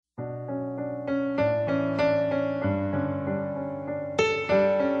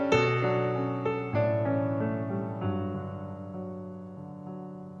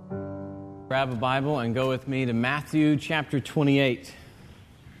grab a Bible and go with me to Matthew chapter 28.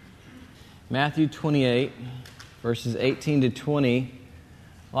 Matthew 28, verses 18 to 20.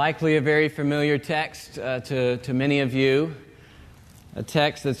 Likely a very familiar text to many of you. A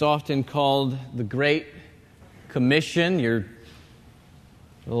text that's often called the Great Commission. Your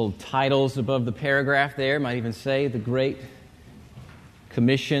little titles above the paragraph there might even say the Great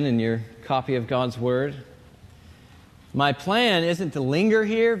Commission in your copy of God's Word. My plan isn't to linger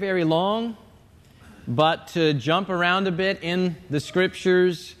here very long, but to jump around a bit in the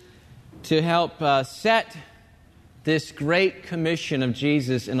Scriptures to help set this Great Commission of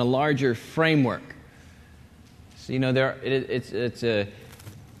Jesus in a larger framework. So,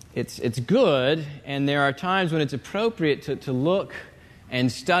 it's good, and there are times when it's appropriate to look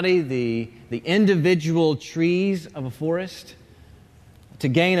and study the individual trees of a forest, to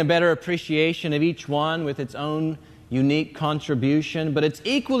gain a better appreciation of each one with its own unique contribution. But it's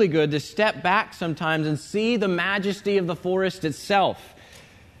equally good to step back sometimes and see the majesty of the forest itself.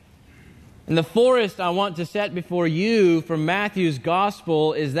 And the forest I want to set before you from Matthew's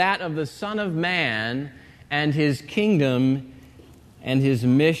Gospel is that of the Son of Man and His kingdom and His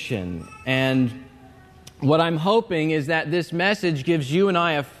mission. And what I'm hoping is that this message gives you and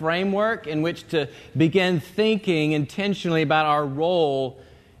I a framework in which to begin thinking intentionally about our role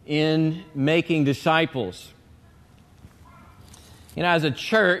in making disciples. As a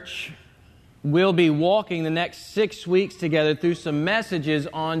church, we'll be walking the next 6 weeks together through some messages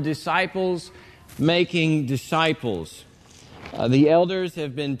on disciples making disciples. The elders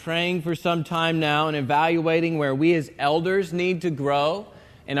have been praying for some time now and evaluating where we as elders need to grow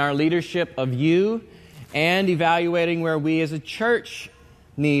in our leadership of you, and evaluating where we as a church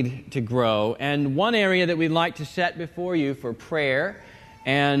need to grow. And one area that we'd like to set before you for prayer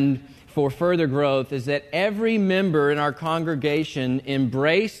and for further growth is that every member in our congregation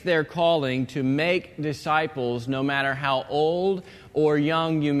embrace their calling to make disciples, no matter how old or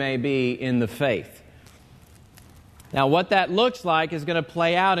young you may be in the faith. Now, what that looks like is going to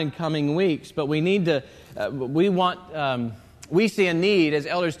play out in coming weeks, but we see a need as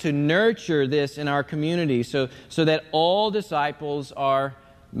elders to nurture this in our community so that all disciples are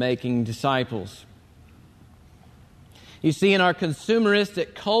making disciples. You see, in our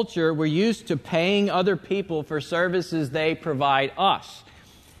consumeristic culture, we're used to paying other people for services they provide us.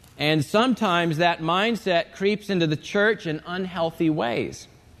 And sometimes that mindset creeps into the church in unhealthy ways.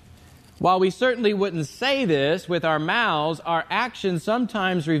 While we certainly wouldn't say this with our mouths, our actions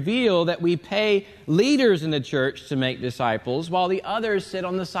sometimes reveal that we pay leaders in the church to make disciples while the others sit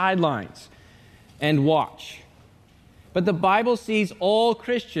on the sidelines and watch. But the Bible sees all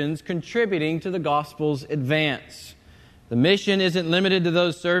Christians contributing to the gospel's advance. The mission isn't limited to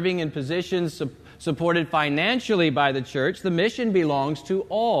those serving in positions supported financially by the church. The mission belongs to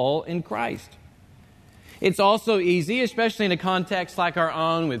all in Christ. It's also easy, especially in a context like our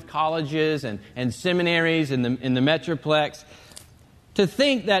own with colleges and seminaries in the Metroplex, to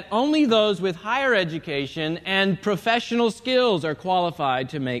think that only those with higher education and professional skills are qualified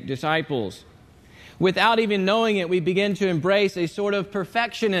to make disciples. Without even knowing it, we begin to embrace a sort of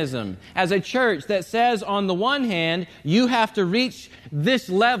perfectionism as a church that says, on the one hand, you have to reach this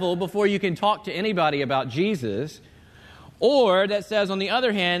level before you can talk to anybody about Jesus, or that says, on the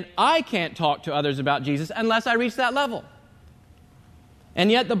other hand, I can't talk to others about Jesus unless I reach that level. And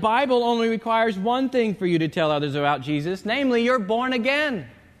yet the Bible only requires one thing for you to tell others about Jesus, namely, you're born again.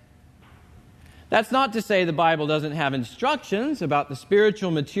 That's not to say the Bible doesn't have instructions about the spiritual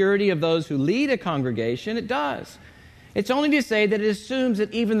maturity of those who lead a congregation. It does. It's only to say that it assumes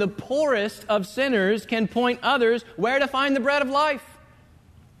that even the poorest of sinners can point others where to find the bread of life.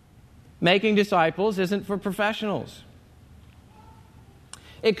 Making disciples isn't for professionals.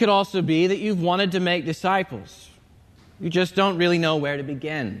 It could also be that you've wanted to make disciples. You just don't really know where to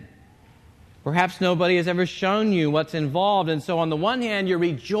begin. Perhaps nobody has ever shown you what's involved. And so on the one hand, you're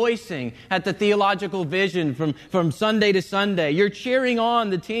rejoicing at the theological vision from Sunday to Sunday. You're cheering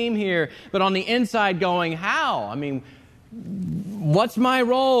on the team here, but on the inside going, how? I mean, what's my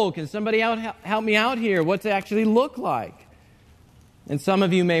role? Can somebody help me out here? What's it actually look like? And some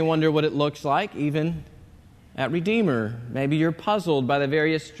of you may wonder what it looks like, even at Redeemer. Maybe you're puzzled by the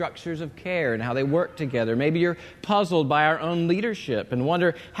various structures of care and how they work together. Maybe you're puzzled by our own leadership and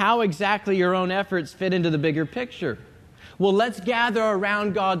wonder how exactly your own efforts fit into the bigger picture. Well, let's gather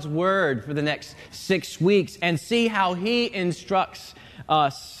around God's Word for the next 6 weeks and see how He instructs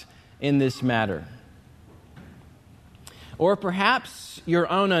us in this matter. Or perhaps your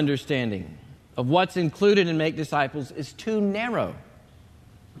own understanding of what's included in Make Disciples is too narrow.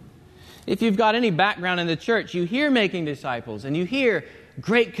 If you've got any background in the church, you hear making disciples and you hear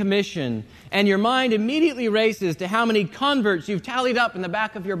Great Commission, and your mind immediately races to how many converts you've tallied up in the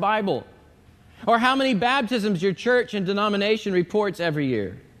back of your Bible, or how many baptisms your church and denomination reports every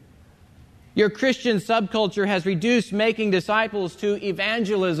year. Your Christian subculture has reduced making disciples to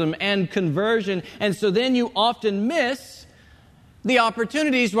evangelism and conversion, and so then you often miss the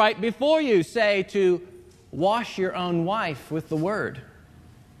opportunities right before you, say, to wash your own wife with the Word,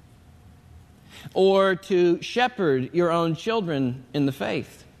 or to shepherd your own children in the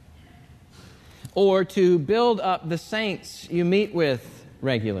faith, or to build up the saints you meet with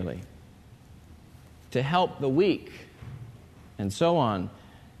regularly, to help the weak, and so on.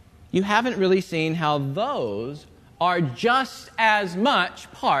 You haven't really seen how those are just as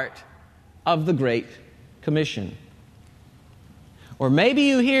much part of the Great Commission. Or maybe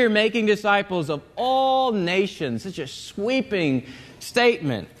you hear making disciples of all nations, such a sweeping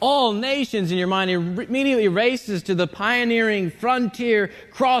statement. All nations in your mind immediately races to the pioneering, frontier,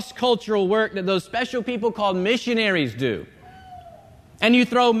 cross-cultural work that those special people called missionaries do. And you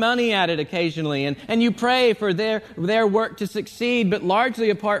throw money at it occasionally, and you pray for their work to succeed, but largely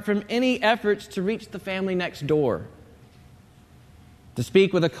apart from any efforts to reach the family next door, to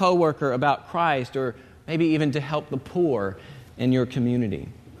speak with a coworker about Christ, or maybe even to help the poor in your community.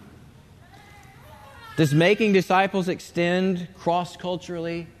 Does making disciples extend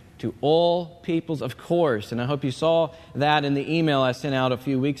cross-culturally to all peoples? Of course, and I hope you saw that in the email I sent out a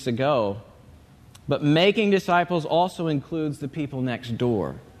few weeks ago. But making disciples also includes the people next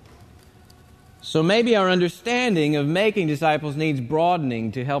door. So maybe our understanding of making disciples needs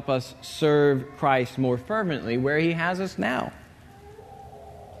broadening to help us serve Christ more fervently where He has us now.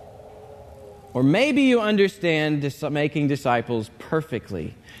 Or maybe you understand making disciples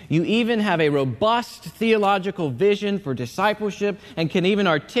perfectly. You even have a robust theological vision for discipleship and can even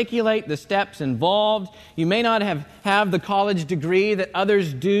articulate the steps involved. You may not have the college degree that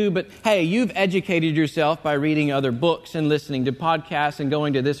others do, but hey, you've educated yourself by reading other books and listening to podcasts and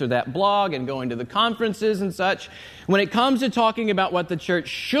going to this or that blog and going to the conferences and such. When it comes to talking about what the church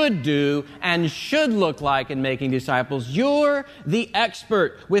should do and should look like in making disciples, you're the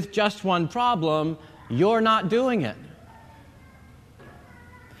expert with just one problem: you're not doing it.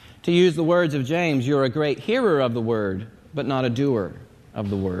 To use the words of James, you're a great hearer of the word, but not a doer of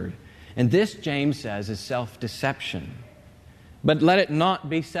the word. And this, James says, is self-deception. But let it not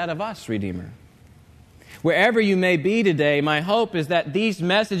be said of us, Redeemer. Wherever you may be today, my hope is that these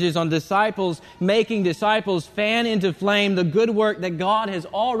messages on disciples, making disciples, fan into flame the good work that God has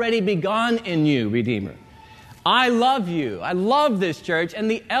already begun in you, Redeemer. I love you. I love this church,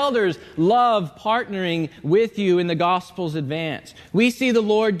 and the elders love partnering with you in the gospel's advance. We see the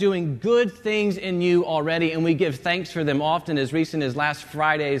Lord doing good things in you already, and we give thanks for them often, as recent as last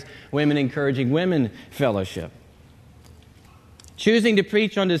Friday's Women Encouraging Women Fellowship. Choosing to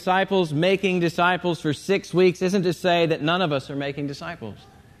preach on disciples, making disciples for 6 weeks isn't to say that none of us are making disciples,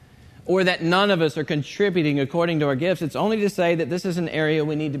 or that none of us are contributing according to our gifts. It's only to say that this is an area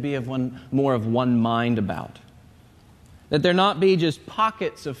we need to be more of one mind about. That there not be just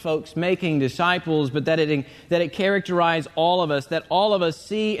pockets of folks making disciples, but that it characterize all of us, that all of us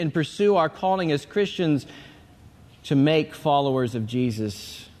see and pursue our calling as Christians to make followers of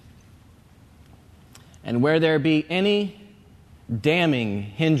Jesus. And where there be any damning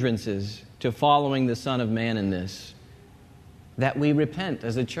hindrances to following the Son of Man in this, that we repent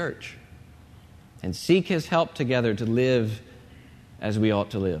as a church and seek His help together to live as we ought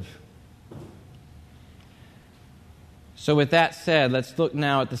to live. So with that said, let's look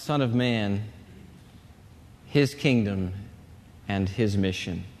now at the Son of Man, His kingdom, and His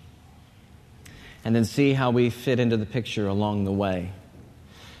mission, and then see how we fit into the picture along the way.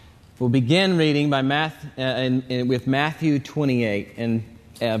 We'll begin reading with Matthew 28 and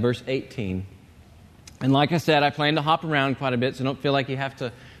verse 18. And like I said, I plan to hop around quite a bit, so don't feel like you have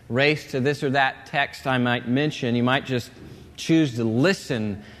to race to this or that text I might mention. You might just choose to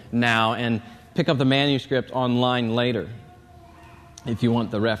listen now and pick up the manuscript online later if you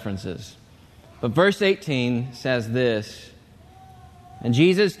want the references. But verse 18 says this: "And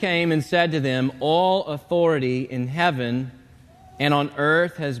Jesus came and said to them, 'All authority in heaven and on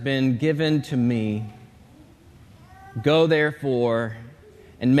earth has been given to me. Go therefore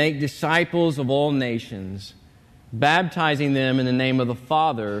and make disciples of all nations, baptizing them in the name of the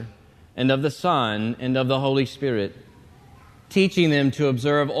Father and of the Son and of the Holy Spirit, teaching them to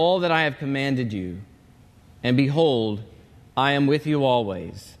observe all that I have commanded you. And behold, I am with you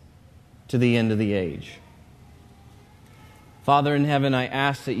always to the end of the age.'" Father in heaven, I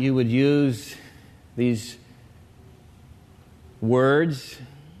ask that you would use these words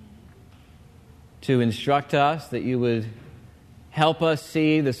to instruct us, that you would Help us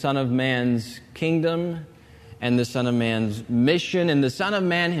see the Son of Man's kingdom and the Son of Man's mission and the Son of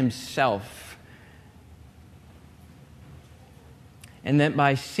Man himself. And that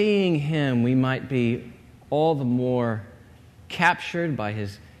by seeing him, we might be all the more captivated by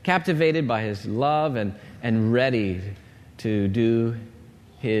his love and ready to do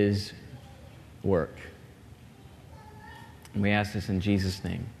his work. And we ask this in Jesus'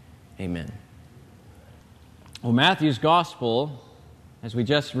 name. Amen. Well, Matthew's gospel, as we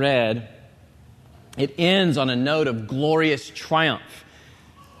just read, it ends on a note of glorious triumph.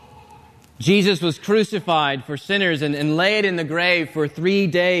 Jesus was crucified for sinners and laid in the grave for 3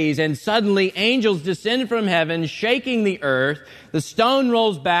 days, and suddenly angels descend from heaven, shaking the earth. The stone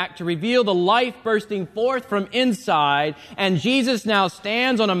rolls back to reveal the life bursting forth from inside, and Jesus now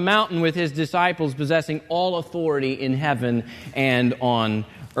stands on a mountain with his disciples, possessing all authority in heaven and on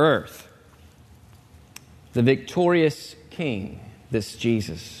earth. The victorious King, this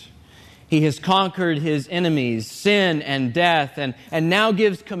Jesus. He has conquered his enemies, sin and death, and now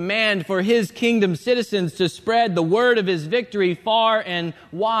gives command for his kingdom citizens to spread the word of his victory far and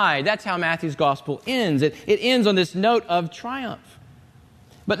wide. That's how Matthew's gospel ends. It ends on this note of triumph.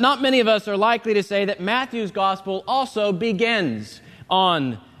 But not many of us are likely to say that Matthew's gospel also begins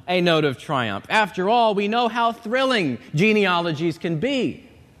on a note of triumph. After all, we know how thrilling genealogies can be.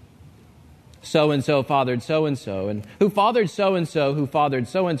 So-and-so fathered so-and-so, and who fathered so-and-so, who fathered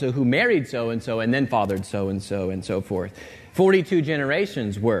so-and-so, who married so-and-so, and then fathered so-and-so, and so forth. 42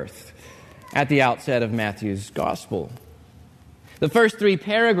 generations worth at the outset of Matthew's gospel. The first 3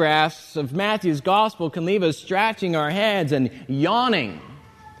 paragraphs of Matthew's gospel can leave us scratching our heads and yawning,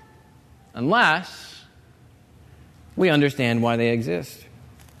 unless we understand why they exist.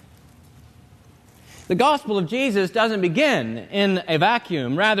 The gospel of Jesus doesn't begin in a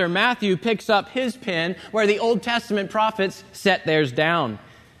vacuum. Rather, Matthew picks up his pen where the Old Testament prophets set theirs down.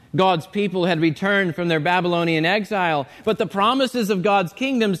 God's people had returned from their Babylonian exile, but the promises of God's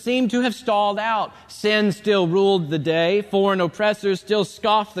kingdom seemed to have stalled out. Sin still ruled the day. Foreign oppressors still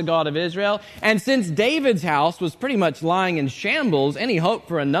scoffed the God of Israel. And since David's house was pretty much lying in shambles, any hope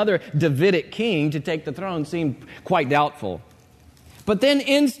for another Davidic king to take the throne seemed quite doubtful. But then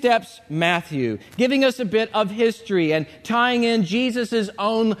in steps Matthew, giving us a bit of history and tying in Jesus'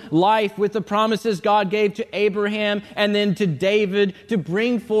 own life with the promises God gave to Abraham and then to David to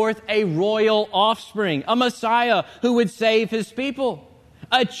bring forth a royal offspring, a Messiah who would save his people,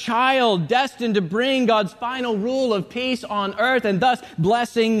 a child destined to bring God's final rule of peace on earth and thus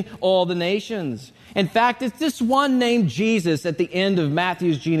blessing all the nations. In fact, it's this one named Jesus at the end of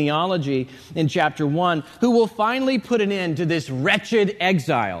Matthew's genealogy in chapter 1 who will finally put an end to this wretched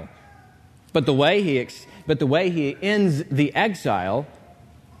exile. But the way he ends the exile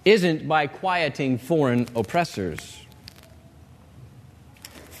isn't by quieting foreign oppressors.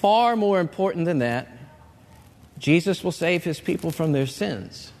 Far more important than that, Jesus will save his people from their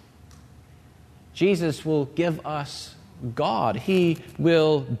sins. Jesus will give us God. He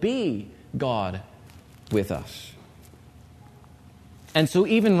will be God with us. And so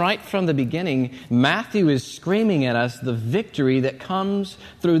even right from the beginning, Matthew is screaming at us the victory that comes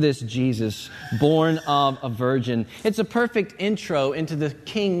through this Jesus, born of a virgin. It's a perfect intro into the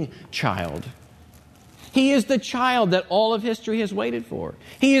King child. He is the child that all of history has waited for.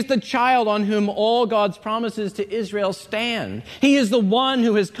 He is the child on whom all God's promises to Israel stand. He is the one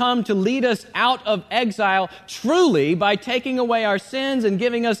who has come to lead us out of exile truly by taking away our sins and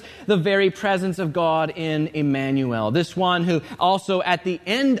giving us the very presence of God in Emmanuel. This one who also at the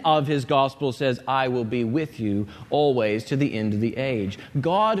end of his gospel says, I will be with you always to the end of the age.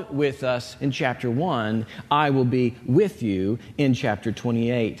 God with us in chapter 1, I will be with you in chapter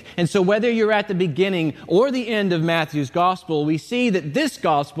 28. And so whether you're at the beginning or the end of Matthew's gospel, we see that this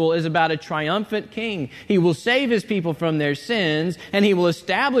gospel is about a triumphant king. He will save his people from their sins, and he will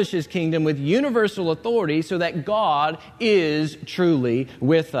establish his kingdom with universal authority so that God is truly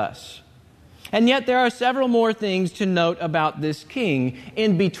with us. And yet there are several more things to note about this king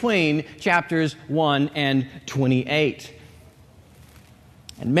in between chapters 1 and 28.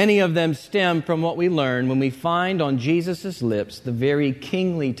 And many of them stem from what we learn when we find on Jesus' lips the very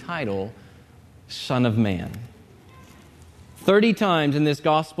kingly title, Son of Man. 30 times in this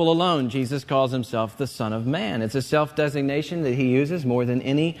gospel alone, Jesus calls himself the Son of Man. It's a self-designation that he uses more than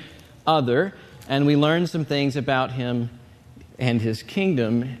any other, and we learn some things about him and his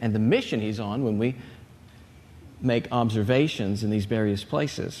kingdom and the mission he's on when we make observations in these various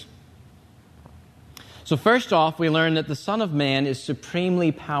places. So first off, we learn that the Son of Man is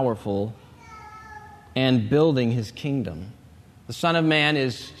supremely powerful and building his kingdom. The Son of Man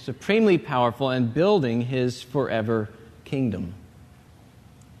is supremely powerful and building his forever kingdom.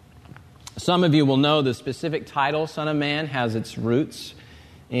 Some of you will know the specific title, Son of Man, has its roots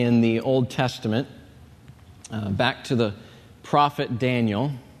in the Old Testament, back to the prophet Daniel.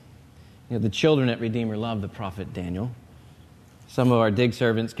 You know, the children at Redeemer love the prophet Daniel. Some of our dig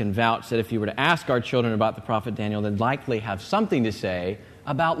servants can vouch that if you were to ask our children about the prophet Daniel, they'd likely have something to say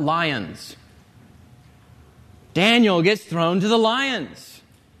about lions. Daniel gets thrown to the lions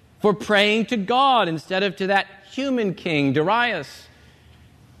for praying to God instead of to that human king, Darius.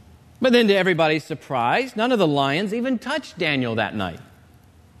 But then to everybody's surprise, none of the lions even touched Daniel that night.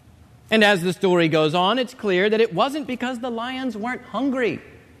 And as the story goes on, it's clear that it wasn't because the lions weren't hungry.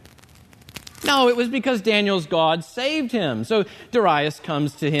 No, it was because Daniel's God saved him. So Darius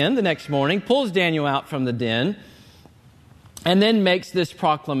comes to him the next morning, pulls Daniel out from the den, and then makes this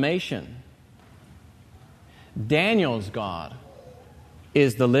proclamation. Daniel's God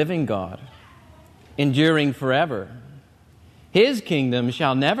is the living God, enduring forever. His kingdom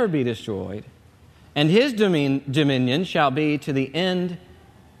shall never be destroyed, and his dominion shall be to the end.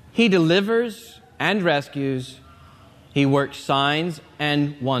 He delivers and rescues. He works signs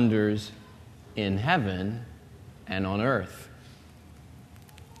and wonders in heaven and on earth.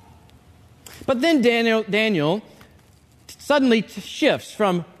 But then Daniel suddenly shifts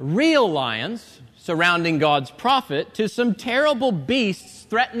from real lions surrounding God's prophet to some terrible beasts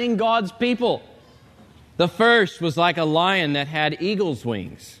threatening God's people. The first was like a lion that had eagle's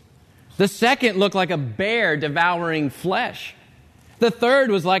wings. The second looked like a bear devouring flesh. The third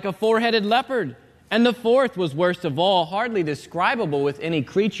was like a four-headed leopard. And the fourth was worst of all, hardly describable with any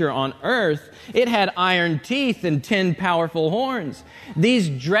creature on earth. It had iron teeth and 10 powerful horns. These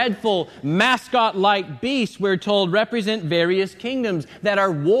dreadful mascot-like beasts, we're told, represent various kingdoms that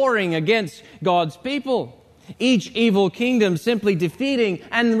are warring against God's people. Each evil kingdom simply defeating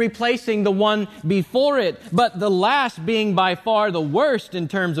and replacing the one before it, but the last being by far the worst in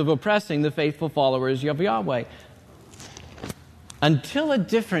terms of oppressing the faithful followers of Yahweh. Until a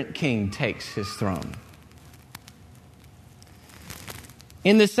different king takes his throne.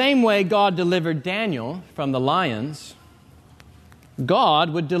 In the same way God delivered Daniel from the lions, God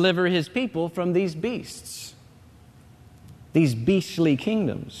would deliver his people from these beasts, these beastly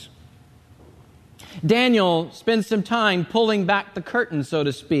kingdoms. Daniel spends some time pulling back the curtain, so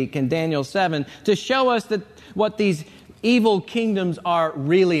to speak, in Daniel 7 to show us that what these evil kingdoms are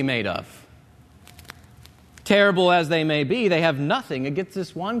really made of. Terrible as they may be, they have nothing against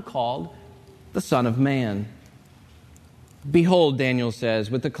this one called the Son of Man. Behold, Daniel says,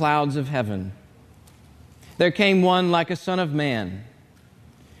 with the clouds of heaven, there came one like a son of man,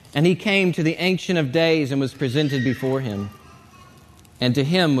 and he came to the Ancient of Days and was presented before him. And to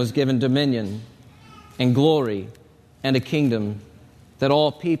him was given dominion and glory and a kingdom, that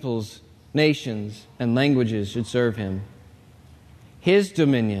all peoples, nations, and languages should serve him. His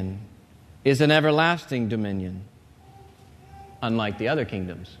dominion is an everlasting dominion, unlike the other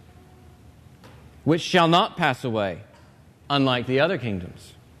kingdoms, which shall not pass away, unlike the other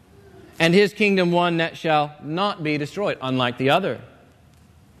kingdoms. And his kingdom one that shall not be destroyed, unlike the other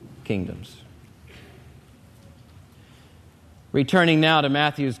kingdoms. Returning now to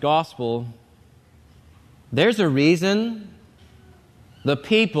Matthew's gospel, there's a reason the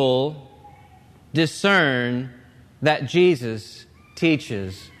people discern that Jesus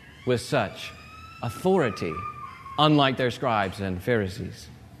teaches with such authority, unlike their scribes and Pharisees.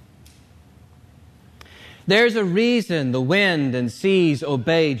 There's a reason the wind and seas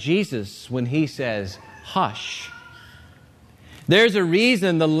obey Jesus when he says, hush. There's a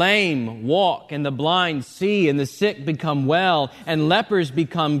reason the lame walk and the blind see and the sick become well and lepers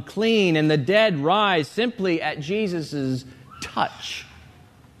become clean and the dead rise simply at Jesus' touch.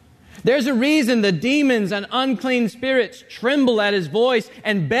 There's a reason the demons and unclean spirits tremble at his voice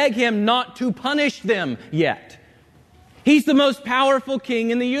and beg him not to punish them yet. He's the most powerful king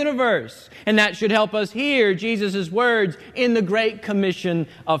in the universe, and that should help us hear Jesus' words in the Great Commission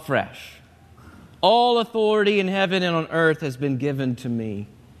afresh. All authority in heaven and on earth has been given to me,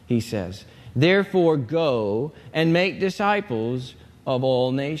 he says. Therefore go and make disciples of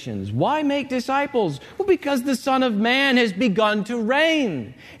all nations. Why make disciples? Well, because the Son of Man has begun to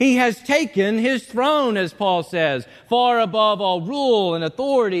reign. He has taken his throne, as Paul says, far above all rule and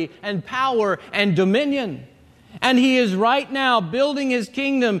authority and power and dominion. And he is right now building his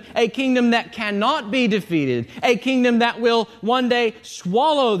kingdom, a kingdom that cannot be defeated, a kingdom that will one day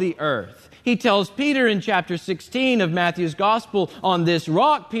swallow the earth. He tells Peter in chapter 16 of Matthew's Gospel, on this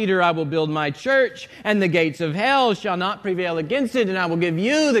rock, Peter, I will build my church, and the gates of hell shall not prevail against it, and I will give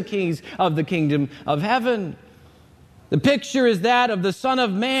you the keys of the kingdom of heaven. The picture is that of the Son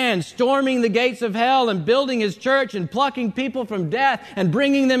of Man storming the gates of hell and building His church and plucking people from death and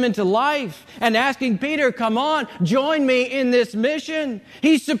bringing them into life and asking Peter, come on, join me in this mission.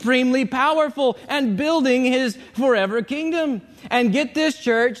 He's supremely powerful and building His forever kingdom. And get this,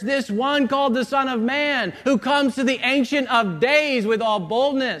 church, this one called the Son of Man, who comes to the Ancient of Days with all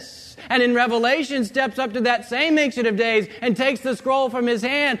boldness, and in Revelation steps up to that same Ancient of Days and takes the scroll from His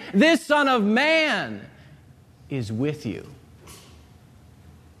hand. This Son of Man is with you.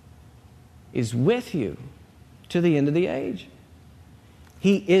 Is with you to the end of the age.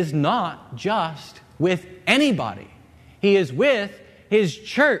 He is not just with anybody. He is with His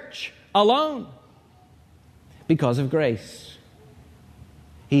church alone because of grace.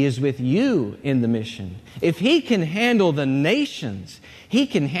 He is with you in the mission. If He can handle the nations, He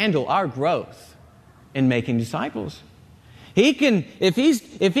can handle our growth in making disciples. He can, if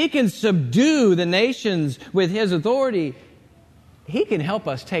He can subdue the nations with His authority, He can help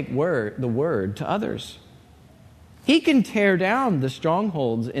us take the word to others. He can tear down the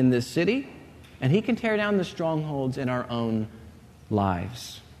strongholds in this city, and He can tear down the strongholds in our own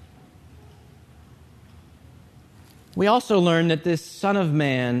lives. We also learn that this Son of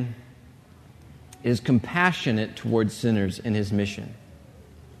Man is compassionate towards sinners in His mission.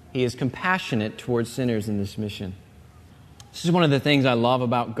 He is compassionate towards sinners in this mission. This is one of the things I love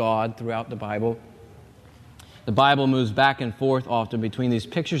about God throughout the Bible. The Bible moves back and forth often between these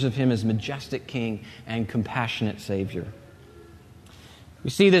pictures of Him as majestic King and compassionate Savior. We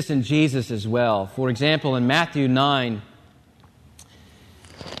see this in Jesus as well. For example, in Matthew 9,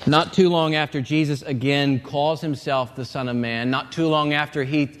 not too long after Jesus again calls Himself the Son of Man, not too long after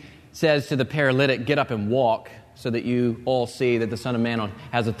He says to the paralytic, get up and walk, so that you all see that the Son of Man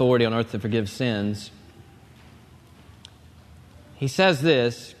has authority on earth to forgive sins. He says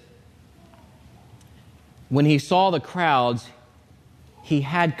this, when He saw the crowds, He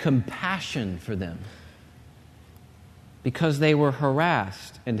had compassion for them because they were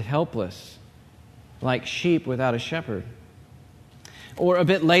harassed and helpless, like sheep without a shepherd. Or a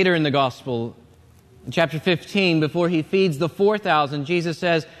bit later in the Gospel, in chapter 15, before He feeds the 4,000, Jesus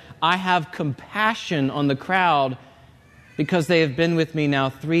says, I have compassion on the crowd because they have been with me now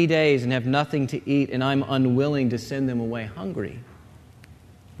 3 days and have nothing to eat, and I'm unwilling to send them away hungry.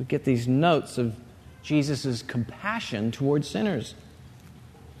 We get these notes of Jesus' compassion towards sinners.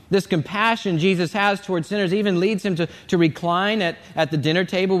 This compassion Jesus has towards sinners even leads Him to recline at the dinner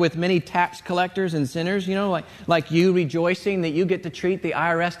table with many tax collectors and sinners, like you rejoicing that you get to treat the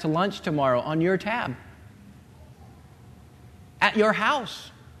IRS to lunch tomorrow on your tab, at your house.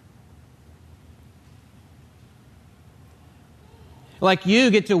 Like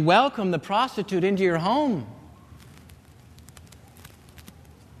you get to welcome the prostitute into your home.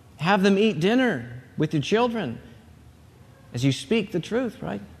 Have them eat dinner with your children as you speak the truth,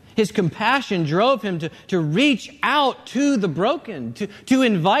 right? His compassion drove Him to reach out to the broken, to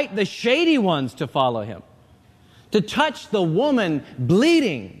invite the shady ones to follow Him, to touch the woman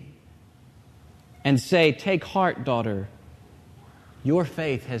bleeding and say, take heart, daughter, your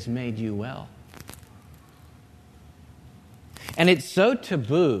faith has made you well. And it's so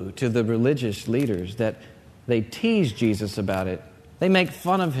taboo to the religious leaders that they tease Jesus about it. They make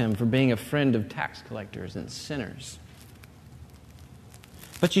fun of Him for being a friend of tax collectors and sinners.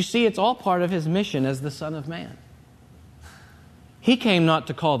 But you see, it's all part of His mission as the Son of Man. He came not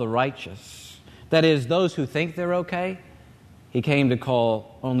to call the righteous, that is, those who think they're okay. He came to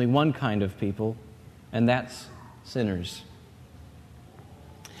call only one kind of people, and that's sinners.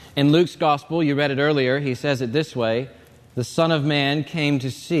 In Luke's Gospel, you read it earlier, he says it this way, the Son of Man came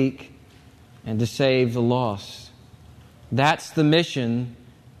to seek and to save the lost. That's the mission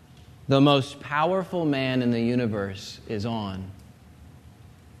the most powerful man in the universe is on.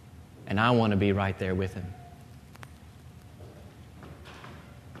 And I want to be right there with Him.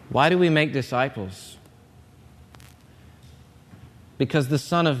 Why do we make disciples? Because the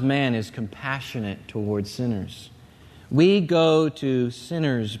Son of Man is compassionate towards sinners. We go to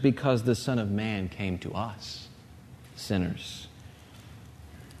sinners because the Son of Man came to us, sinners.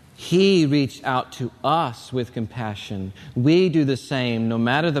 He reached out to us with compassion. We do the same, no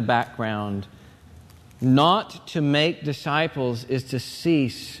matter the background. Not to make disciples is to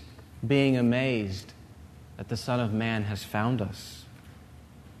cease being amazed that the Son of Man has found us.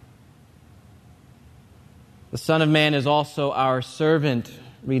 The Son of Man is also our servant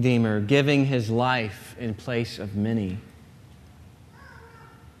Redeemer, giving His life in place of many.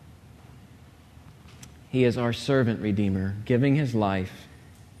 He is our servant Redeemer, giving His life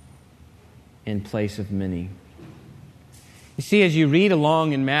in place of many. You You see, as you read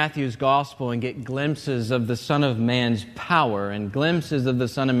along in Matthew's Gospel and get glimpses of the Son of Man's power and glimpses of the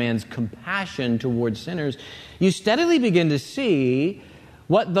Son of Man's compassion towards sinners, you steadily begin to see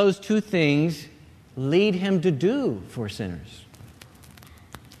what those two things lead him to do for sinners.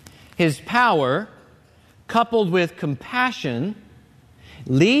 His power, coupled with compassion,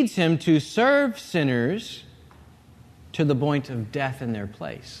 leads him to serve sinners to the point of death in their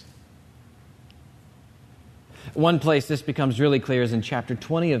place. One place this becomes really clear is in chapter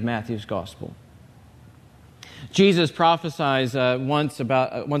 20 of Matthew's Gospel. Jesus prophesies once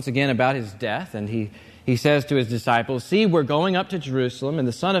again about his death, and he says to his disciples, "See, we're going up to Jerusalem, and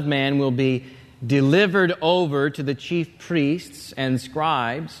the Son of Man will be delivered over to the chief priests and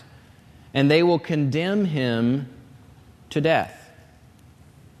scribes, and they will condemn him to death."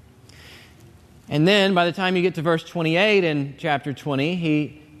 And then, by the time you get to verse 28 in chapter 20,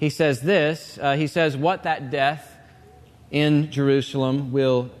 he says this. He says what that death in Jerusalem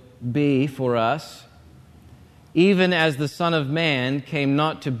will be for us. "Even as the Son of Man came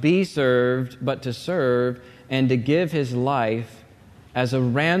not to be served, but to serve, and to give his life as a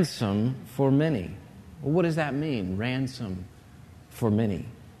ransom for many." Well, what does that mean, ransom for many?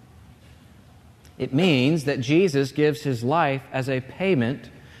 It means that Jesus gives his life as a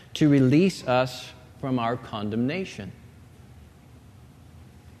payment to release us from our condemnation.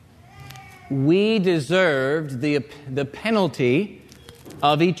 We deserved the penalty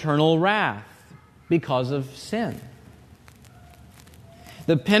of eternal wrath because of sin.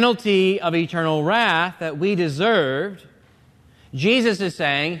 The penalty of eternal wrath that we deserved, Jesus is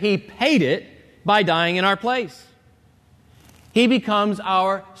saying he paid it by dying in our place. He becomes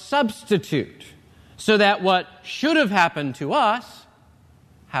our substitute, so that what should have happened to us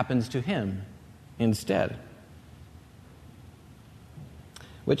happens to him instead.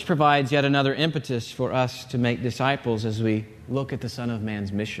 Which provides yet another impetus for us to make disciples as we look at the Son of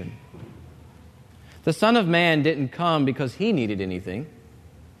Man's mission. The Son of Man didn't come because he needed anything.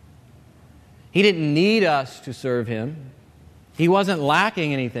 He didn't need us to serve him. He wasn't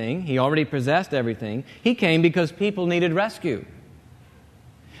lacking anything. He already possessed everything. He came because people needed rescue.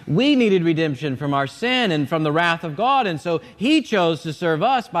 We needed redemption from our sin and from the wrath of God, and so he chose to serve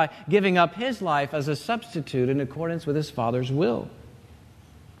us by giving up his life as a substitute in accordance with his Father's will.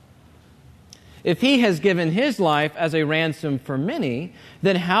 If he has given his life as a ransom for many,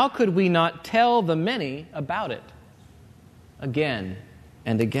 then how could we not tell the many about it again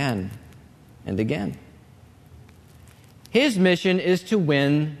and again and again? His mission is to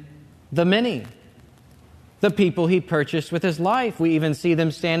win the many, the people he purchased with his life. We even see them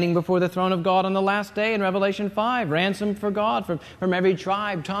standing before the throne of God on the last day in Revelation 5, ransomed for God from every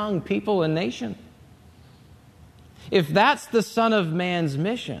tribe, tongue, people, and nation. If that's the Son of Man's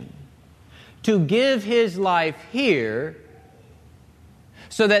mission, to give his life here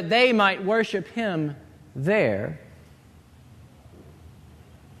so that they might worship him there,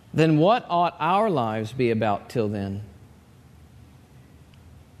 then what ought our lives be about till then?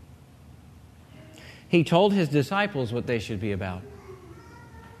 He told his disciples what they should be about.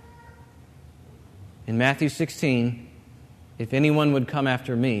 In Matthew 16, "If anyone would come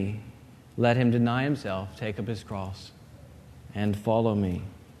after me, let him deny himself, take up his cross, and follow me."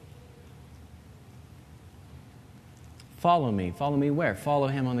 Follow me. Follow me where? Follow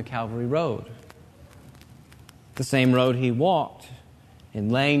him on the Calvary road. The same road he walked in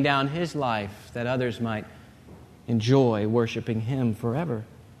laying down his life that others might enjoy worshiping him forever.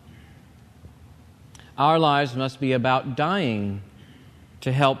 Our lives must be about dying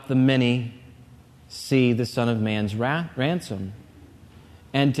to help the many see the Son of Man's ransom,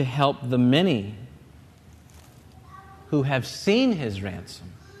 and to help the many who have seen his ransom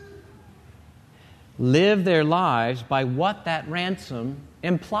live their lives by what that ransom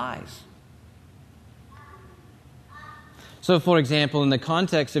implies. So, for example, in the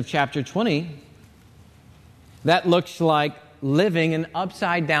context of chapter 20, that looks like living an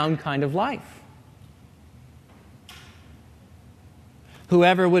upside-down kind of life.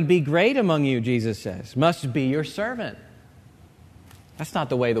 Whoever would be great among you, Jesus says, must be your servant. That's not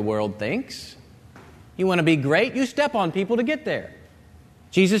the way the world thinks. You want to be great? You step on people to get there.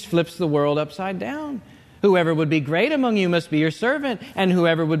 Jesus flips the world upside down. Whoever would be great among you must be your servant, and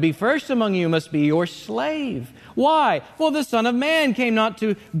whoever would be first among you must be your slave. Why? Well, the Son of Man came not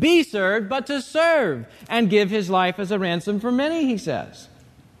to be served, but to serve, and give his life as a ransom for many, he says.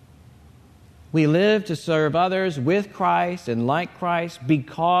 We live to serve others with Christ and like Christ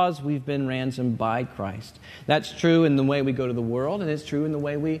because we've been ransomed by Christ. That's true in the way we go to the world, and it's true in the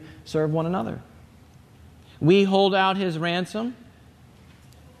way we serve one another. We hold out his ransom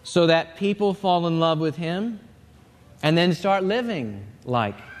so that people fall in love with him and then start living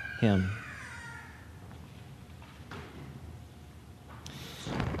like Him.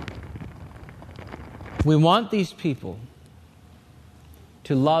 We want these people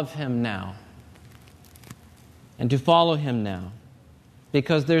to love Him now and to follow Him now,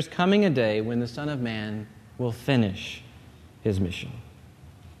 because there's coming a day when the Son of Man will finish His mission.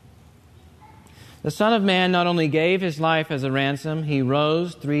 The Son of Man not only gave His life as a ransom, He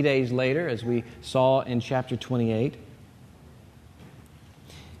rose 3 days later, as we saw in chapter 28.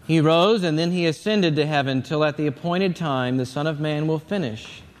 He rose and then He ascended to heaven till at the appointed time the Son of Man will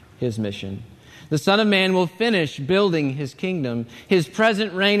finish His mission. The Son of Man will finish building His kingdom. His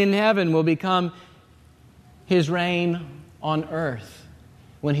present reign in heaven will become His reign on earth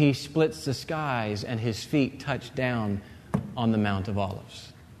when He splits the skies and His feet touch down on the Mount of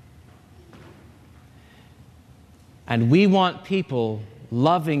Olives. And we want people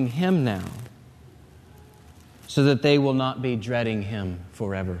loving Him now so that they will not be dreading Him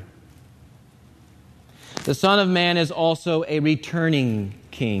forever. The Son of Man is also a returning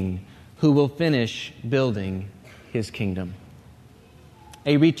King who will finish building His kingdom.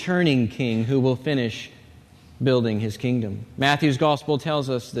 A returning King who will finish building His kingdom. Matthew's Gospel tells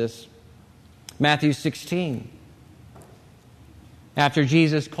us this. Matthew 16. After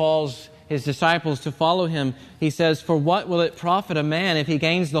Jesus calls His disciples to follow Him, He says, "For what will it profit a man if he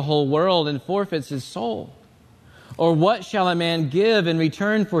gains the whole world and forfeits his soul? Or what shall a man give in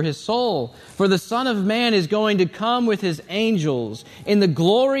return for his soul? For the Son of Man is going to come with His angels in the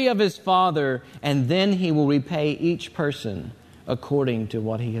glory of His Father, and then He will repay each person according to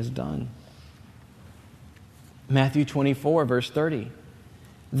what he has done." Matthew 24, verse 30.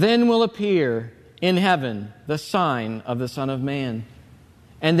 "Then will appear in heaven the sign of the Son of Man.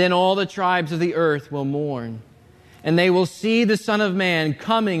 And then all the tribes of the earth will mourn. And they will see the Son of Man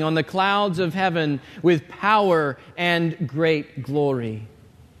coming on the clouds of heaven with power and great glory.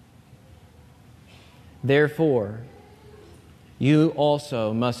 Therefore, you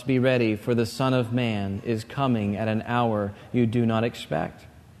also must be ready, for the Son of Man is coming at an hour you do not expect."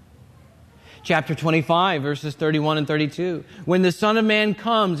 Chapter 25, verses 31 and 32. "When the Son of Man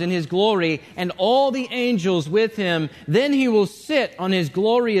comes in His glory and all the angels with Him, then He will sit on His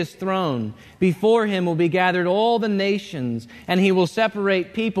glorious throne. Before Him will be gathered all the nations, and He will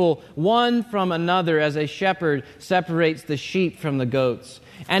separate people one from another as a shepherd separates the sheep from the goats.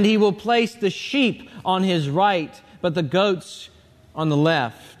 And He will place the sheep on His right, but the goats on the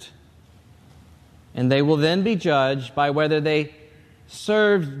left. And they will then be judged by whether they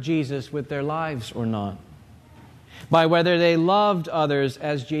served Jesus with their lives or not, by whether they loved others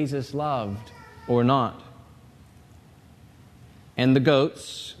as Jesus loved or not. And the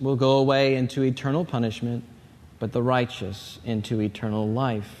goats will go away into eternal punishment, but the righteous into eternal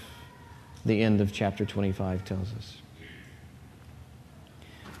life," the end of chapter 25 tells us.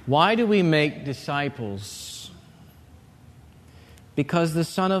 Why do we make disciples? Because the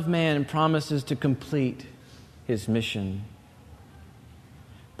Son of Man promises to complete His mission.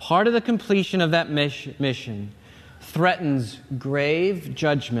 Part of the completion of that mission threatens grave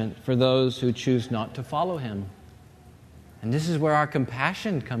judgment for those who choose not to follow Him. And this is where our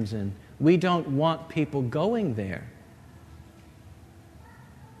compassion comes in. We don't want people going there.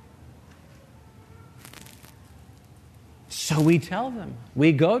 So we tell them,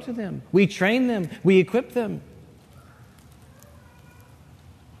 we go to them, we train them, we equip them.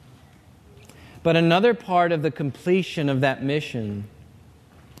 But another part of the completion of that mission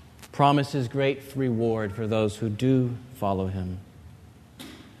promises great reward for those who do follow Him.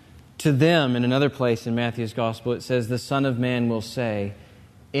 To them, in another place in Matthew's Gospel, it says, "The Son of Man will say,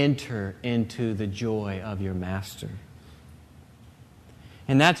 'Enter into the joy of your Master.'"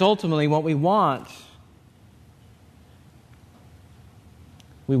 And that's ultimately what we want.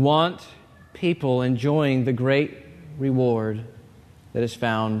 We want people enjoying the great reward that is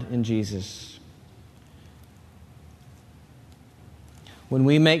found in Jesus. When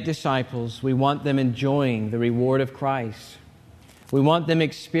we make disciples, we want them enjoying the reward of Christ. We want them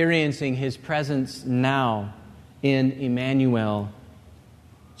experiencing His presence now in Emmanuel,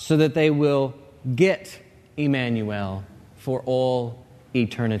 so that they will get Emmanuel for all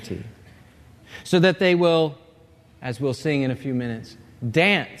eternity. So that they will, as we'll sing in a few minutes,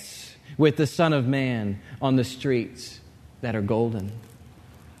 dance with the Son of Man on the streets that are golden.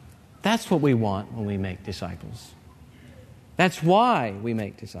 That's what we want when we make disciples. That's why we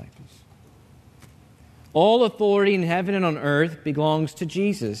make disciples. All authority in heaven and on earth belongs to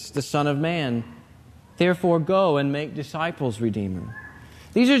Jesus, the Son of Man. Therefore, go and make disciples, Redeemer.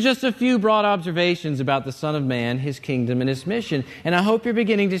 These are just a few broad observations about the Son of Man, His kingdom, and His mission. And I hope you're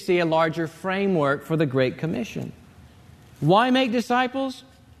beginning to see a larger framework for the Great Commission. Why make disciples?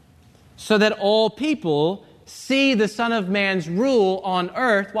 So that all people see the Son of Man's rule on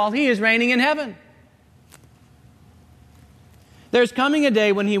earth while He is reigning in heaven. There's coming a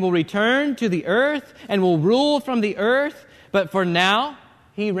day when He will return to the earth and will rule from the earth, but for now,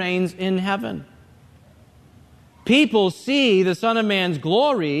 He reigns in heaven. People see the Son of Man's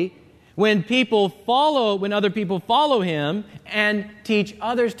glory when other people follow Him and teach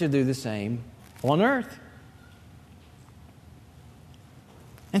others to do the same on earth.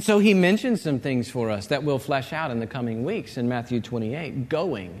 And so He mentions some things for us that we'll flesh out in the coming weeks in Matthew 28.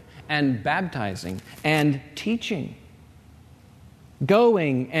 Going and baptizing and teaching.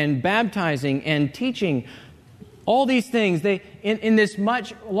 Going and baptizing and teaching. All these things, in this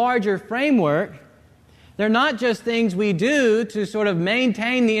much larger framework, they're not just things we do to sort of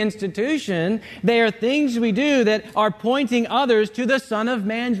maintain the institution. They are things we do that are pointing others to the Son of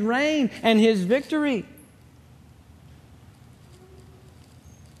Man's reign and His victory.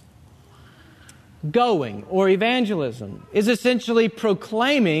 Going, or evangelism, is essentially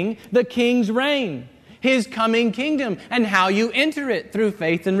proclaiming the King's reign, His coming kingdom, and how you enter it through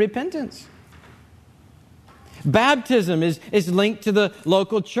faith and repentance. Baptism is linked to the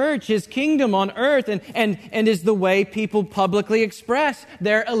local church, His kingdom on earth, and is the way people publicly express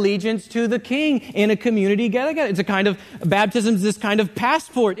their allegiance to the King in a community get-together. It's a kind of, baptism is this kind of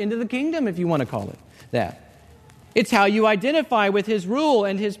passport into the kingdom, if you want to call it that. It's how you identify with His rule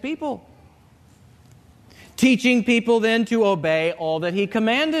and His people. Teaching people then to obey all that He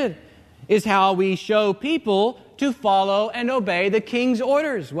commanded is how we show people to follow and obey the King's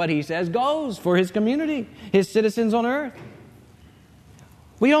orders. What He says goes for His community, His citizens on earth.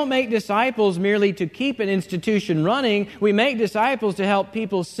 We don't make disciples merely to keep an institution running. We make disciples to help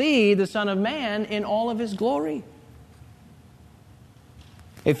people see the Son of Man in all of His glory.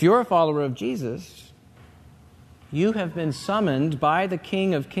 If you're a follower of Jesus, you have been summoned by the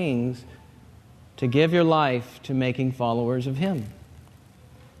King of Kings to give your life to making followers of Him.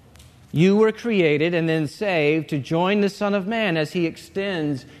 You were created and then saved to join the Son of Man as He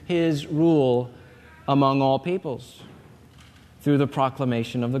extends His rule among all peoples through the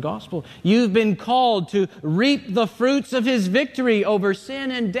proclamation of the gospel. You've been called to reap the fruits of His victory over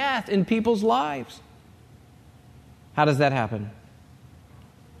sin and death in people's lives. How does that happen?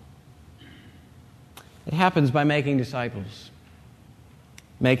 It happens by making disciples,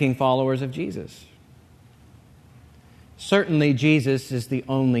 making followers of Jesus. Certainly, Jesus is the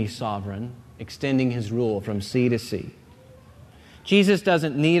only sovereign, extending His rule from sea to sea. Jesus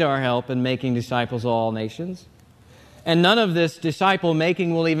doesn't need our help in making disciples of all nations. And none of this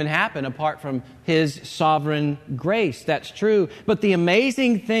disciple-making will even happen apart from His sovereign grace. That's true. But the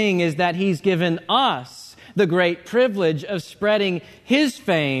amazing thing is that He's given us the great privilege of spreading His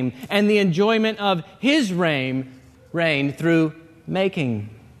fame and the enjoyment of His reign through making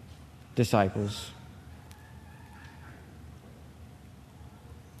disciples.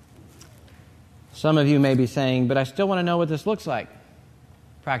 Some of you may be saying, but I still want to know what this looks like,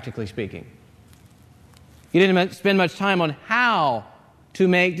 practically speaking. You didn't spend much time on how to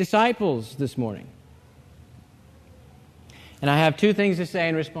make disciples this morning. And I have two things to say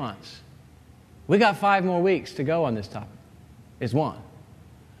in response. We got 5 more weeks to go on this topic, is one.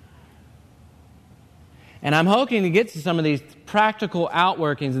 And I'm hoping to get to some of these practical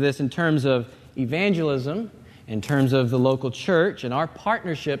outworkings of this in terms of evangelism, in terms of the local church and our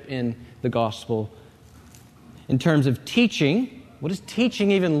partnership in the gospel, in terms of teaching. What does teaching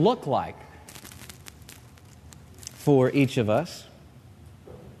even look like for each of us?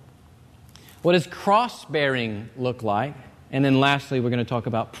 What does cross-bearing look like? And then lastly, we're going to talk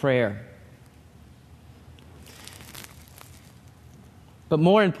about prayer. But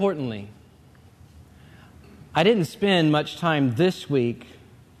more importantly, I didn't spend much time this week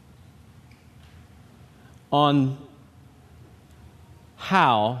on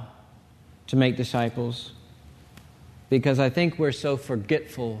how to make disciples, because I think we're so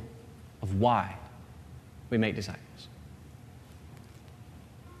forgetful of why we make disciples.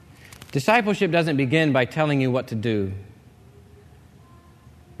 Discipleship doesn't begin by telling you what to do,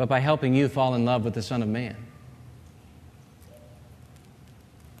 but by helping you fall in love with the Son of Man.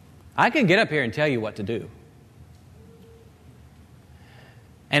 I can get up here and tell you what to do,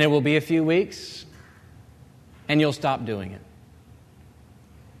 and it will be a few weeks, and you'll stop doing it.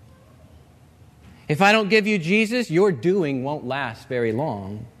 If I don't give you Jesus, your doing won't last very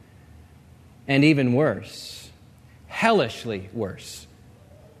long. And even worse, hellishly worse,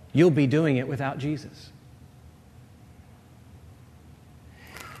 you'll be doing it without Jesus.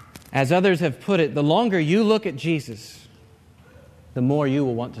 As others have put it, the longer you look at Jesus, the more you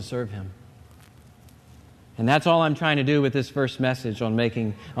will want to serve Him. And that's all I'm trying to do with this first message on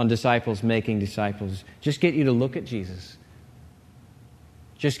disciples making disciples. Just get you to look at Jesus.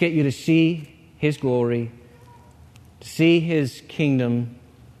 Just get you to see His glory, to see His kingdom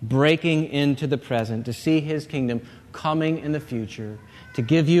breaking into the present, to see His kingdom coming in the future, to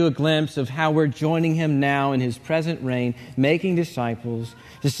give you a glimpse of how we're joining Him now in His present reign, making disciples,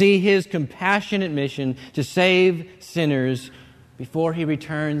 to see His compassionate mission to save sinners before He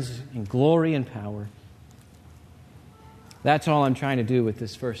returns in glory and power. That's all I'm trying to do with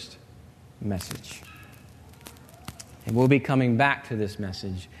this first message. And we'll be coming back to this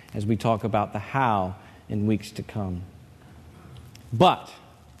message as we talk about the how in weeks to come. But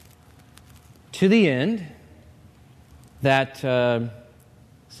to the end that Son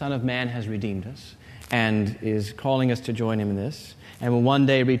of Man has redeemed us and is calling us to join Him in this and will one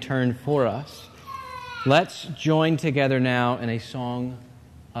day return for us, let's join together now in a song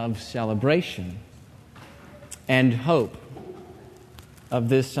of celebration and hope of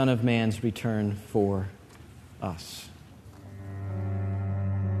this Son of Man's return for us.